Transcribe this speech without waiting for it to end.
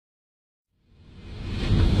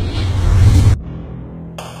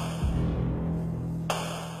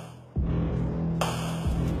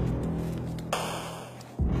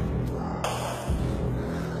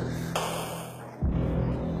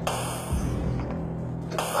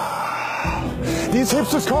These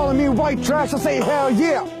hipsters calling me white trash, I say hell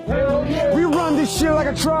yeah. Hell yeah. We run this shit like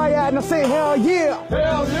a triad, and I say hell yeah.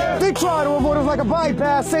 Hell yeah. They try to avoid us like a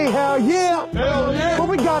bypass, say hell yeah. Hell yeah. But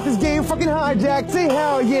we got this game fucking hijacked, say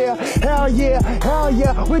hell yeah. Hell yeah, hell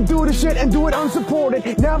yeah. We do this shit and do it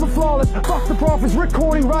unsupported, never flawless. Fuck the profits,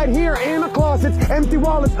 recording right here in the closets. Empty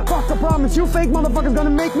wallets, fuck the promise. You fake motherfuckers gonna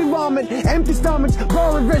make me vomit. Empty stomachs,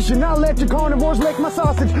 blurred vision. I'll let your carnivores lick my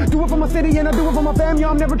sausage. Do it for my city and I do it for my fam. Yeah,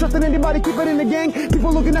 I'm never trusting anybody, keep it in the gang.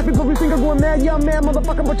 People looking at me, probably think I'm going mad. Yeah, I'm mad,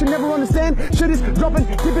 motherfucker, but you never understand. Shit is dropping,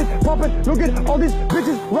 keep it popping. Look at all these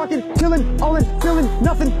bitches rocking, killing, all in, feeling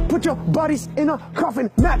nothing. Put your bodies in a coffin,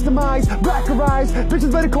 maximize, blackerize.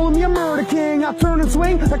 Bitches better call me a murder king. I turn and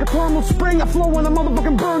swing like a thermal spring. I flow when I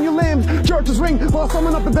motherfucking burn your limbs. Churches ring while I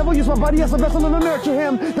summon up the devil. Use my body as a vessel and I nurture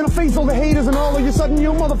him. Then I face all the haters and all of you sudden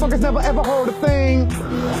you motherfuckers never ever heard a thing.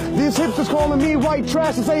 These hipsters calling me white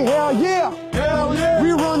trash and say hell yeah. Hell yeah.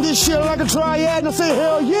 We run this shit like a triad and I say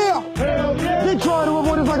hell yeah. Hell yeah. They try to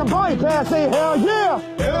avoid us like a bypass, say hell yeah.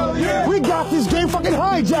 Hell yeah. We got this game fucking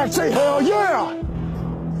hijacked, say hell yeah.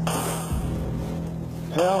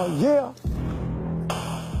 Hell yeah.